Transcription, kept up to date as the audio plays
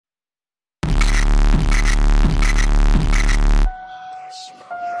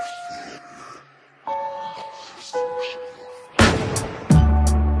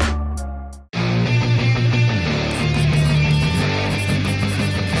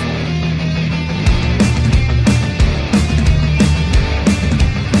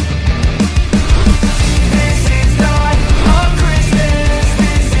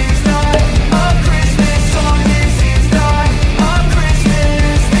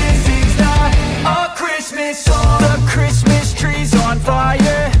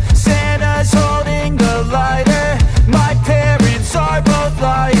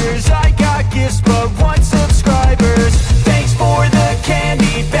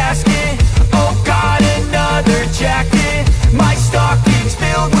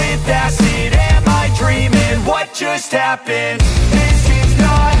just happened. This is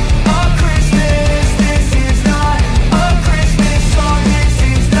not a Christmas. This is not a Christmas song. This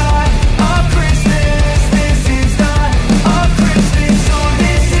is not a Christmas. This is not a Christmas song.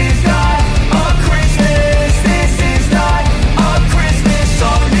 This is not a Christmas. This is not a Christmas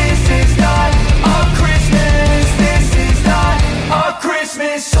song. This is not a Christmas. This is not a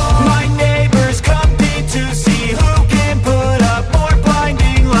Christmas song. My neighbors compete to see who can put up more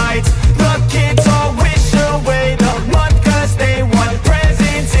blinding lights. The kids all wish away the month 'cause they want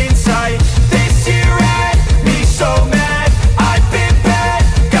presents in sight. This year had me so mad. I've been bad,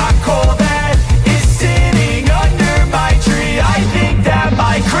 got coal that is sitting under my tree. I think that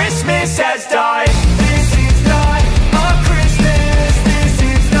my Christmas has died. This is not a Christmas. This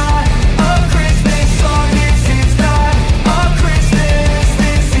is not a Christmas song. This is not a Christmas.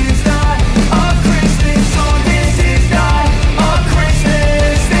 This is not a Christmas song. This is not a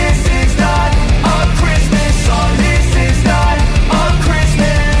Christmas. This is not a Christmas song. This is not a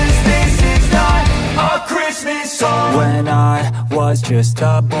Christmas. This is not a Christmas song. When I was just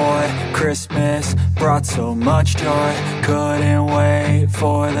a boy, Christmas brought so much joy. Couldn't wait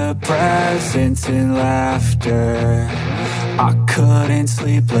for the presents and laughter. I couldn't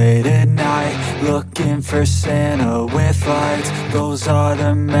sleep late at night, looking for Santa with lights. Those are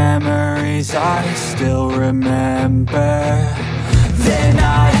the memories I still remember. Then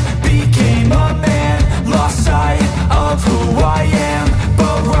I became a man, lost sight of who I am.